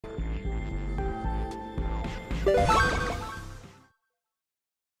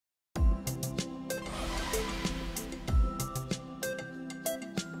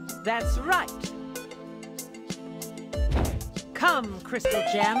That's right. Come, crystal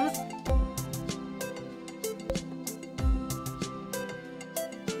gems.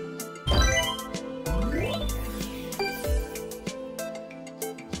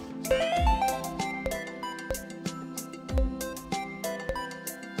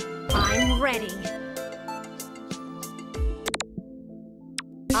 I'm ready.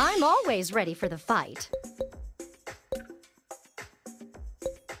 I'm always ready for the fight.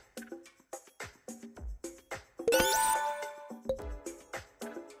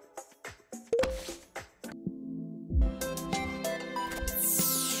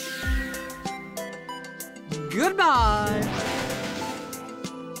 Goodbye.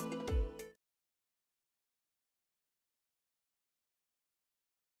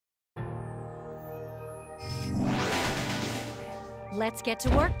 Let's get to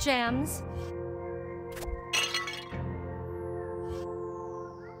work, Gems.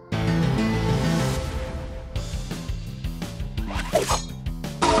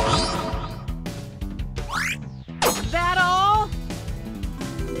 That all?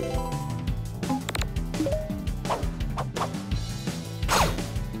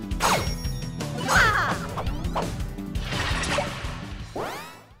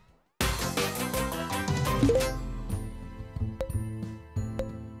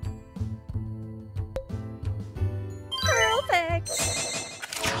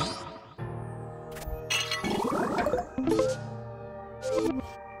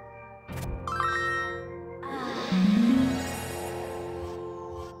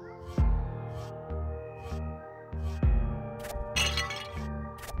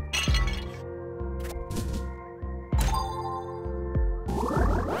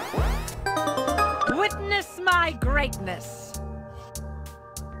 Witness my greatness.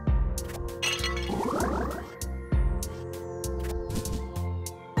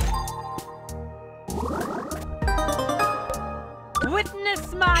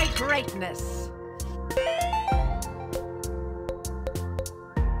 Witness my greatness.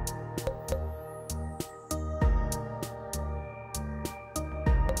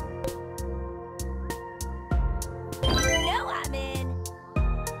 You know I'm in.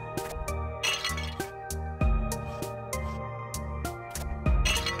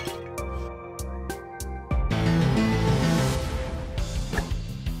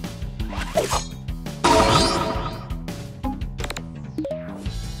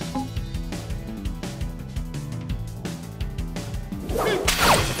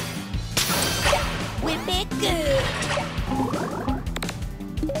 Whip it good.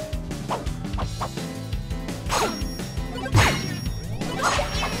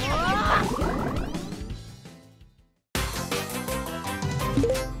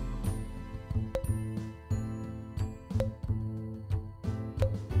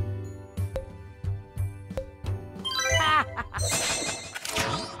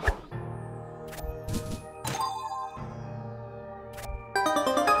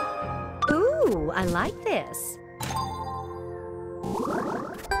 Ooh, I like this.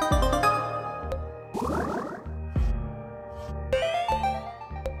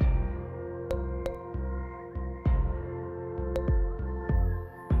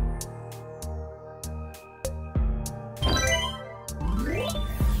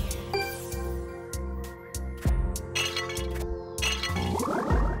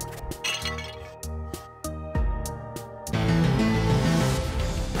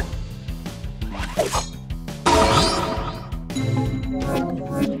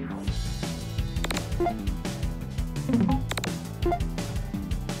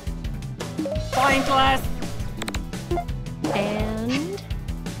 Pointless. And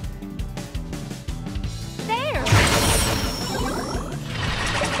there.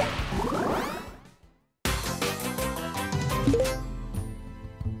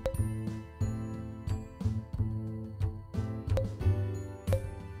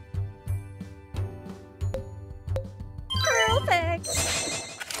 Perfect.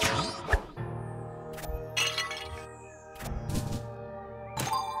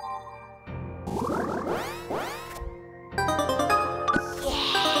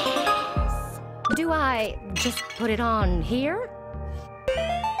 Do I just put it on here?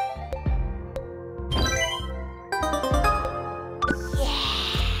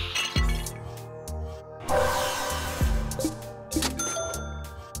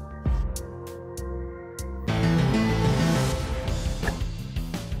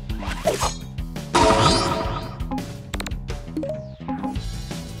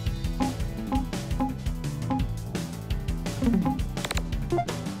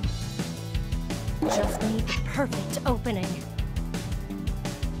 perfect opening.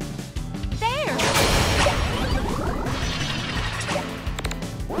 There!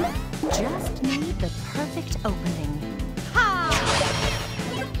 Just need the perfect opening. Ha!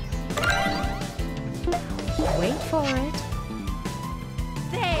 Wait for it.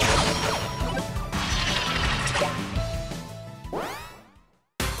 There!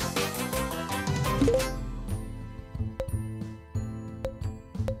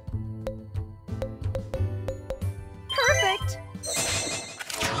 Perfect!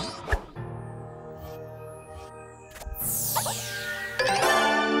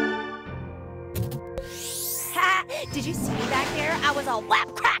 Ha! Did you see me back there? I was all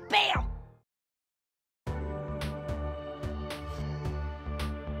whap, crack, bam!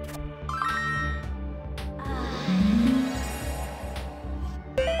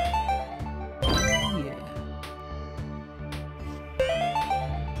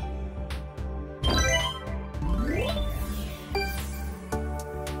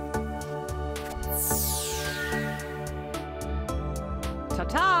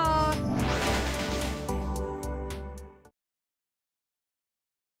 Ta-ta!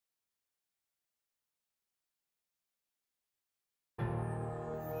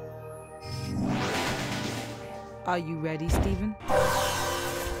 Are you ready, Stephen?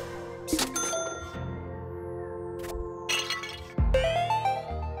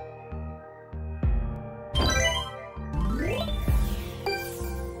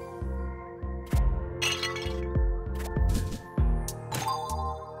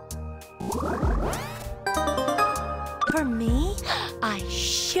 For me? I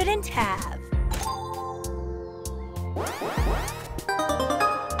shouldn't have.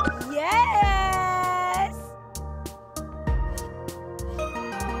 Yes!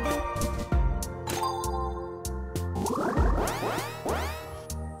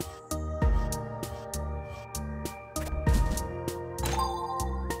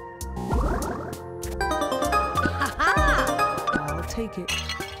 Ha-ha! I'll take it.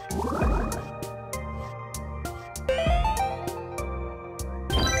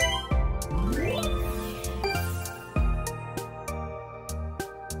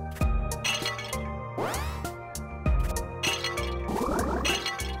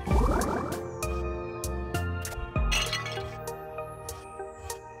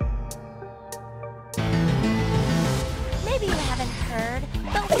 Maybe you haven't heard,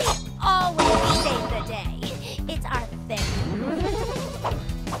 but we always save the day. It's our thing.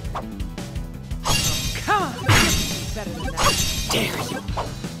 Come on! Better than that. Dare you?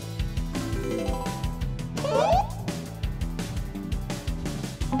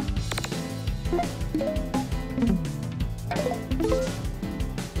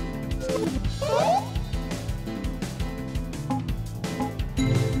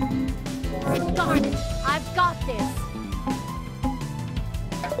 Darn it! I've got this!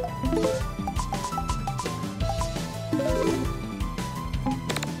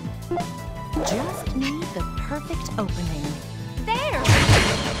 Just need the perfect opening. There!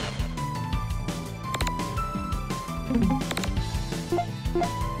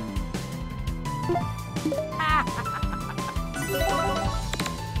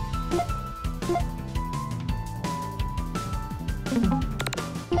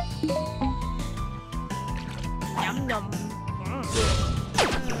 Yum, yum.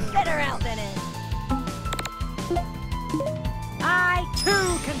 Better out than in. I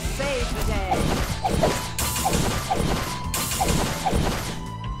too can save the day.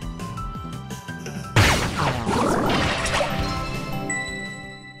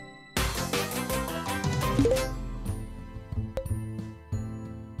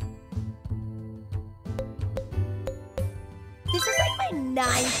 This is like my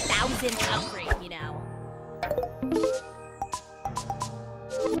 9,000th upgrade, you know.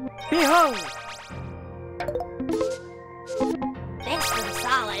 Behold! Thanks for the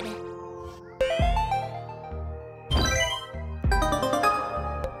solid.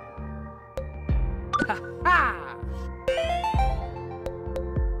 Ha-ha!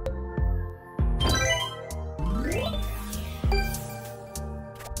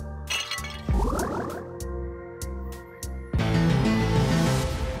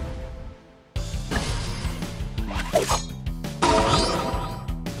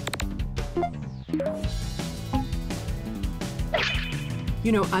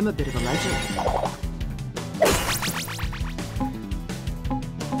 You know, I'm a bit of a legend.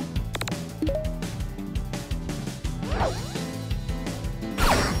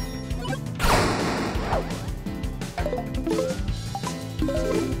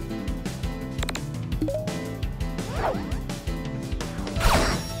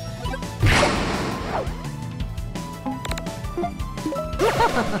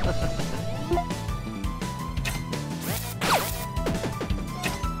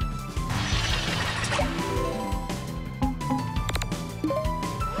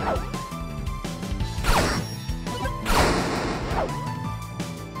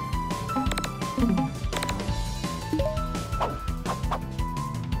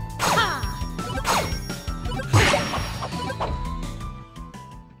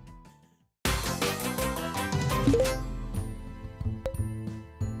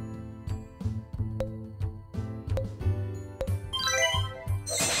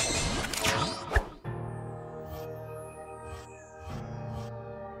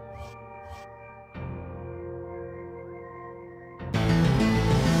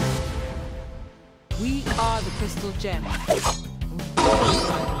 We are the crystal gem.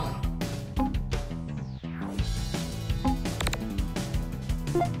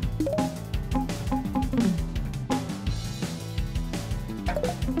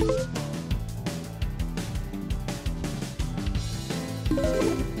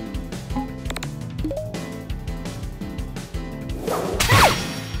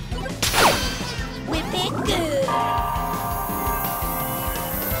 Whip it good.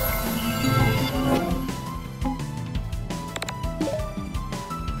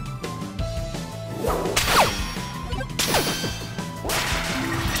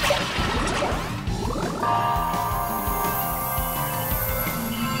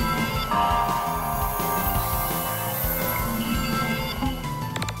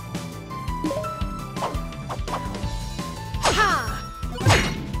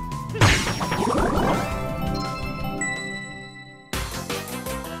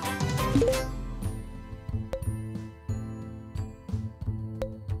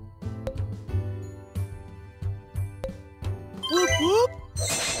 Whoop whoop!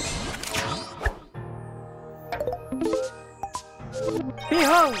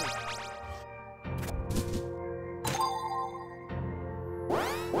 Behold!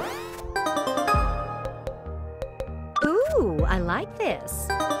 Ooh, I like this.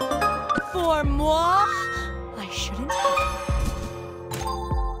 For moi? I shouldn't have.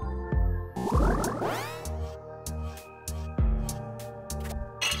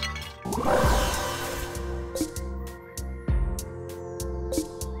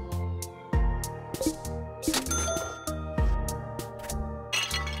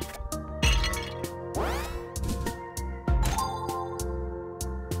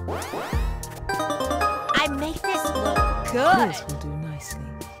 I make this look good. This will do nicely.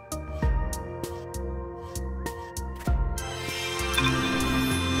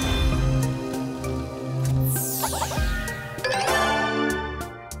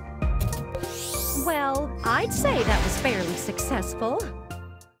 Well, I'd say that was fairly successful.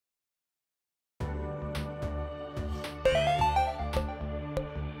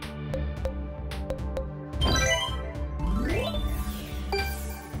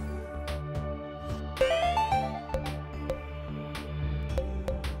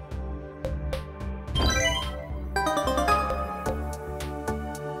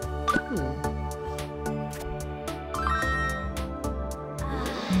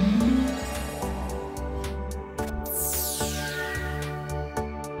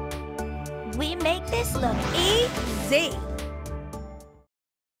 We make this look easy.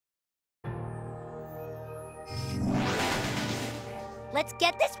 Let's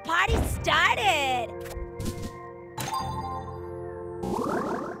get this party started.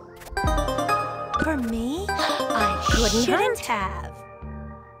 For me? I shouldn't have.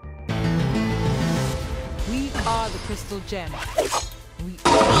 We are the crystal gem. We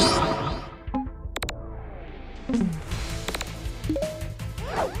are...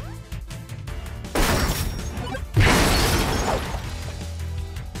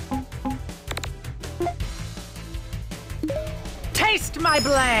 Taste my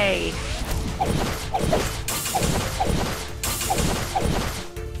blade!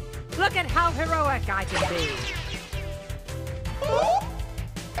 Look at how heroic I can be!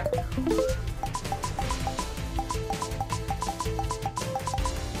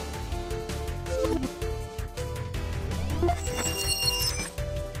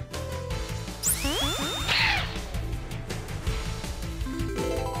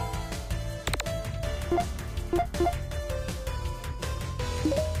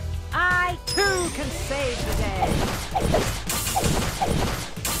 I too can save the day!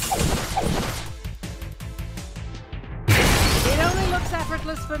 It only looks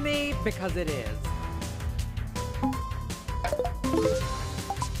effortless for me because it is.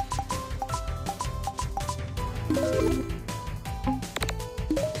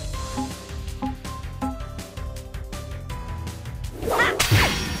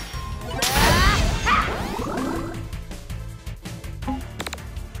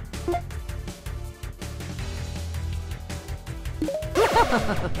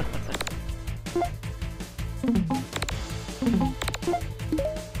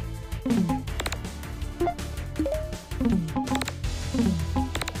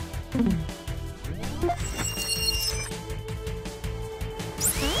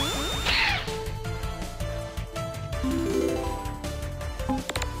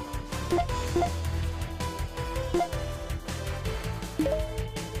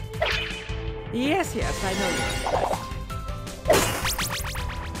 Yes, yes, I know yours.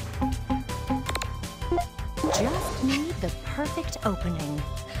 Just need the perfect opening.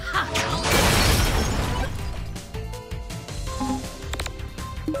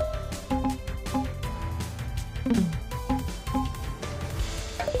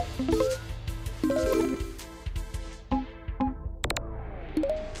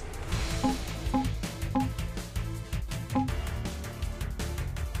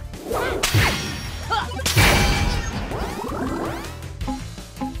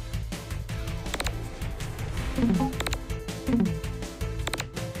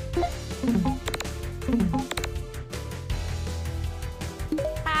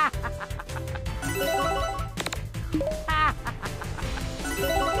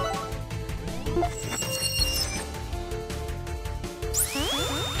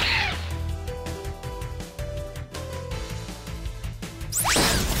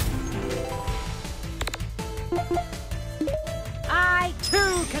 I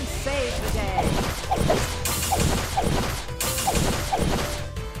too can save the day.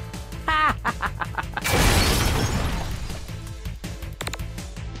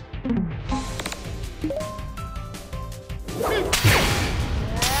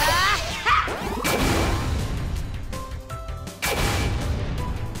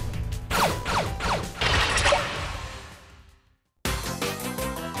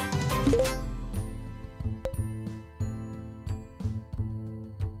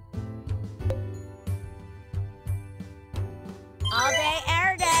 All day,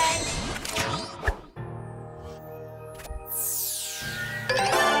 air day.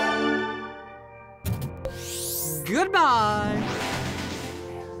 Goodbye.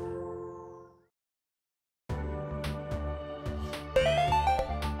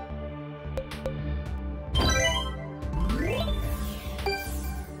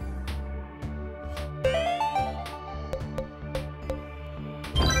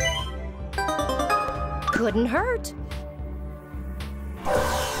 Couldn't hurt.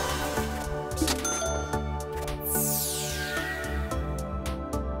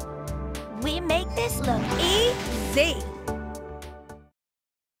 We make this look easy.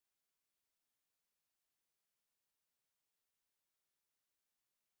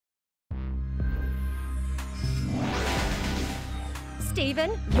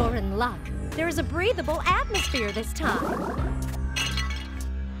 Steven, you're in luck. There is a breathable atmosphere this time.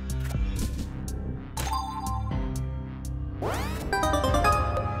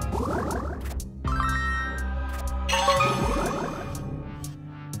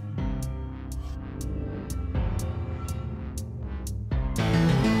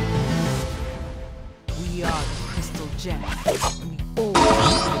 We are the crystal gem. We all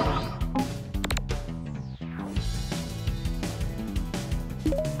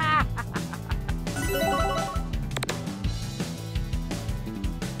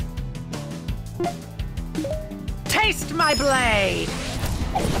taste my blade!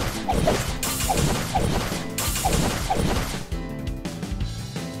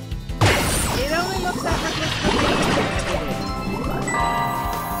 It only looks effortless for me.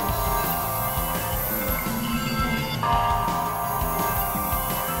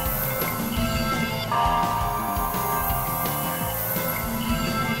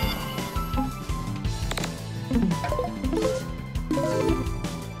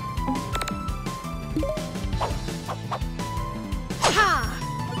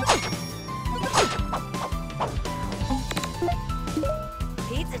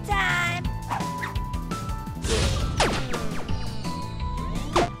 Pizza time.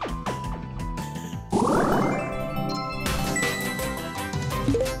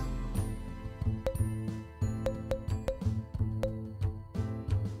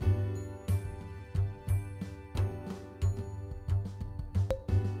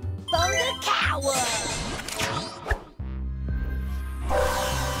 From the cower.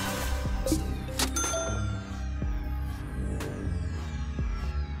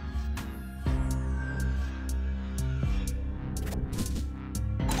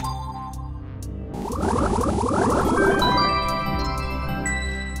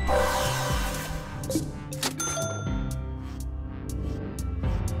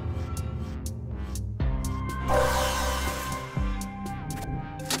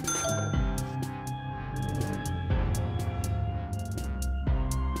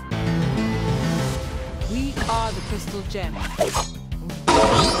 crystal gem.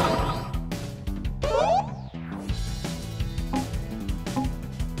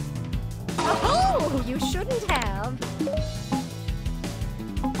 Oh, you shouldn't have.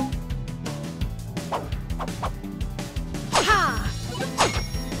 Ha!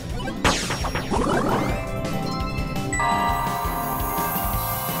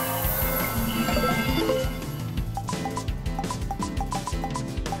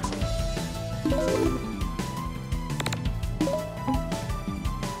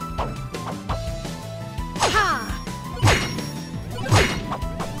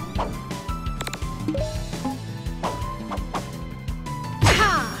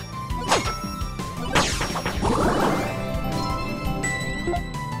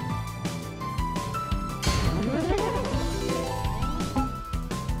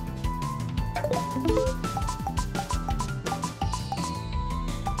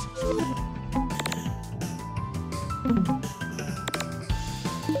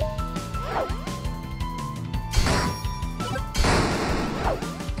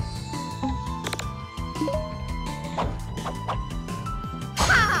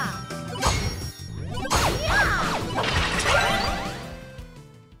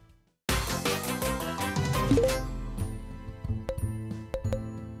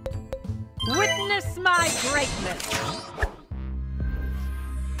 Witness my greatness!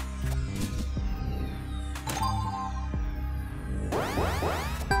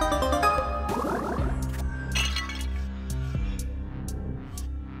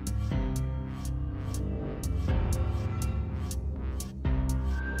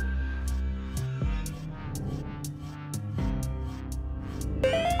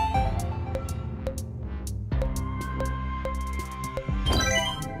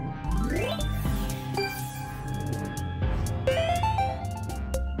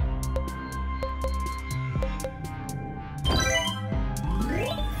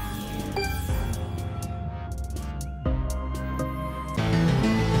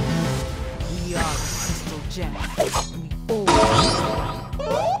 We are the crystal gem. We all.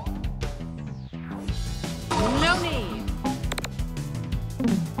 No need.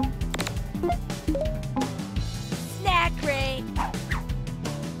 Snack ray.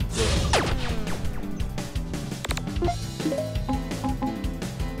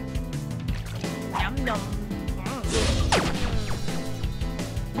 Yum yum.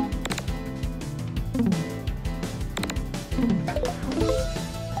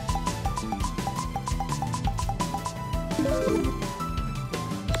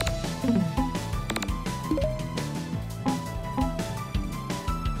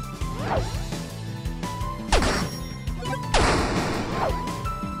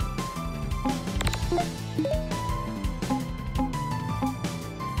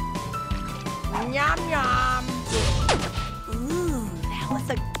 Yum yum. Ooh, that was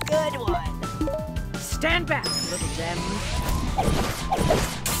a good one. Stand back, little gems.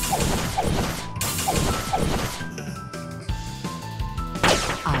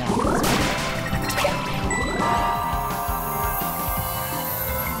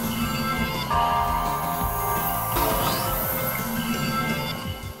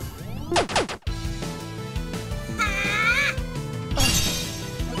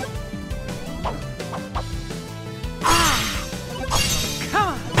 Come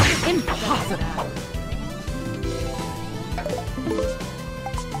on! Impossible!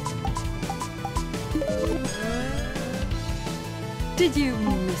 Did you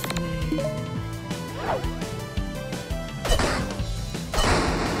miss me?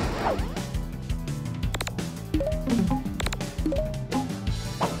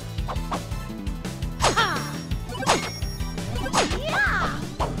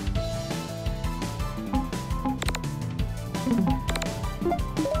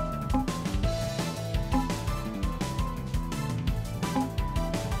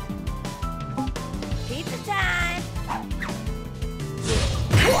 Pizza time.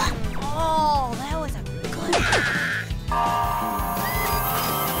 Oh, that was a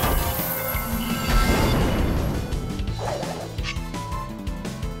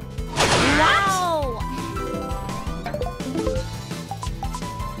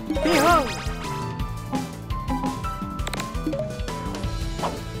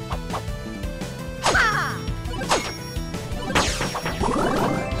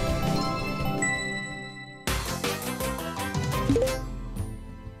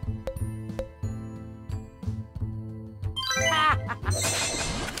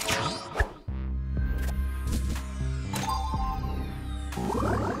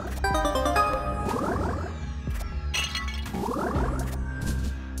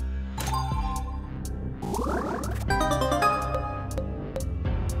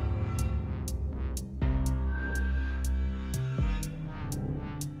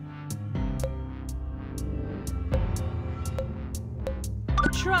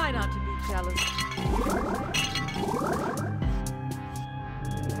Try not to be jealous.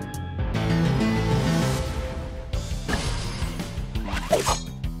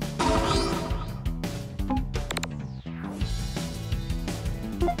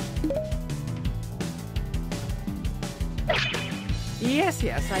 Yes,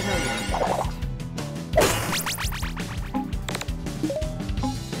 yes, I know you're best.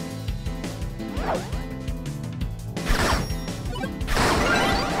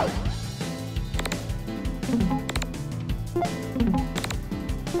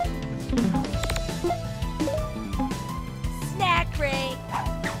 Snack break.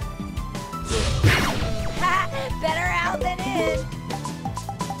 Ha! Better out than in.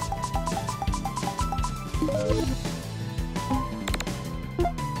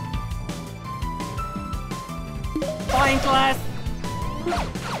 Fine, class.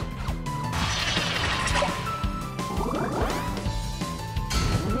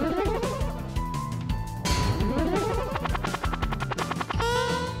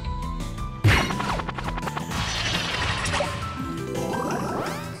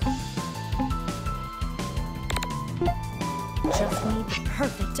 Just need the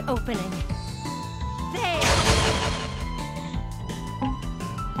perfect opening. There!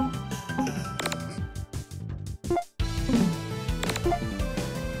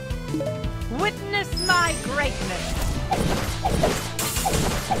 Witness my greatness.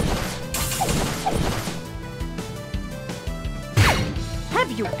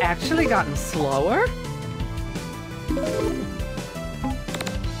 Have you actually gotten slower?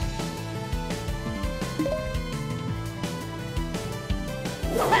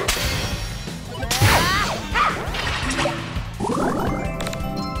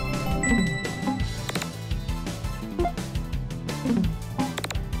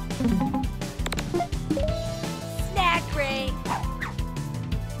 Snack break.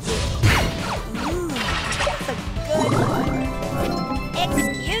 Ooh, that's a good one.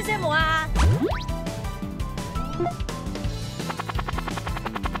 Excusez-moi.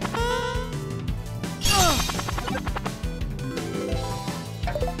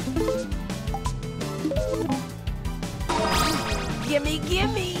 Gimme,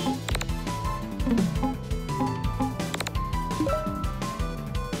 gimme.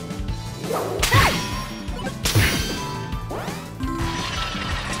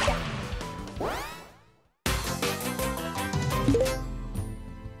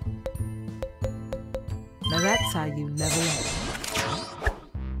 Now that's how you never learn.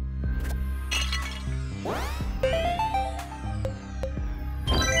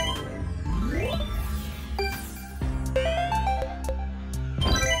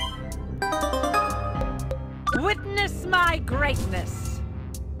 Witness my greatness.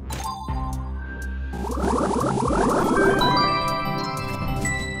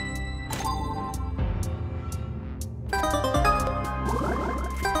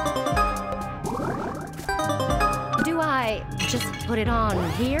 Do I just put it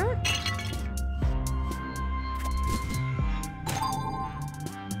on here?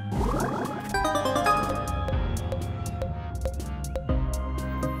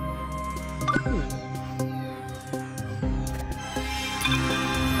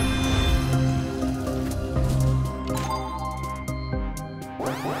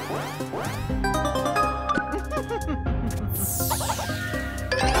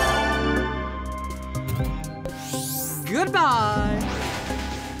 Goodbye.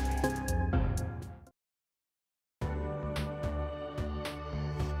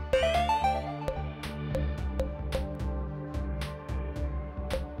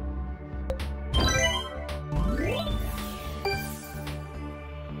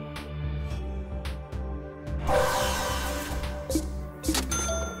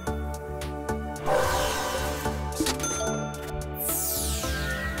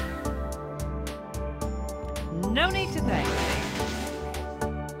 No need to thank me.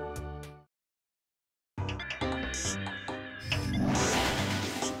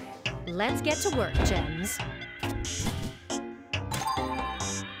 Let's get to work, Gems.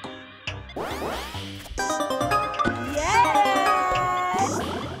 Yes!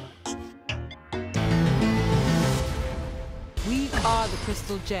 We are the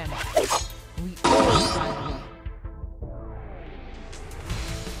crystal gem. We always find a way.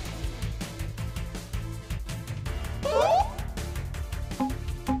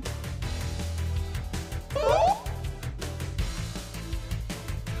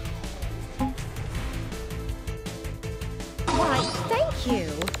 Why, thank you.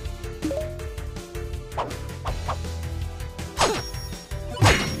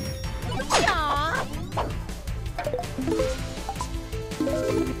 Aw.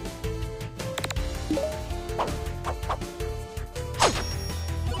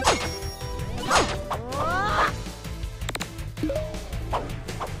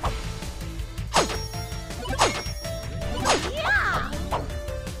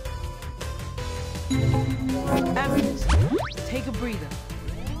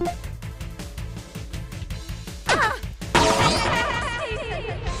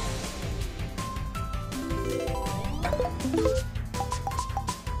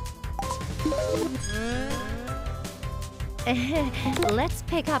 Let's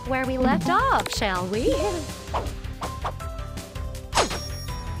pick up where we left off, shall we?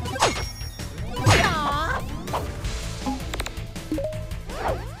 Aw.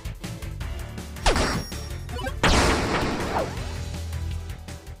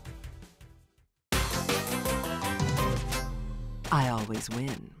 I always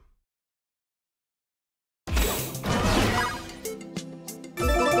win.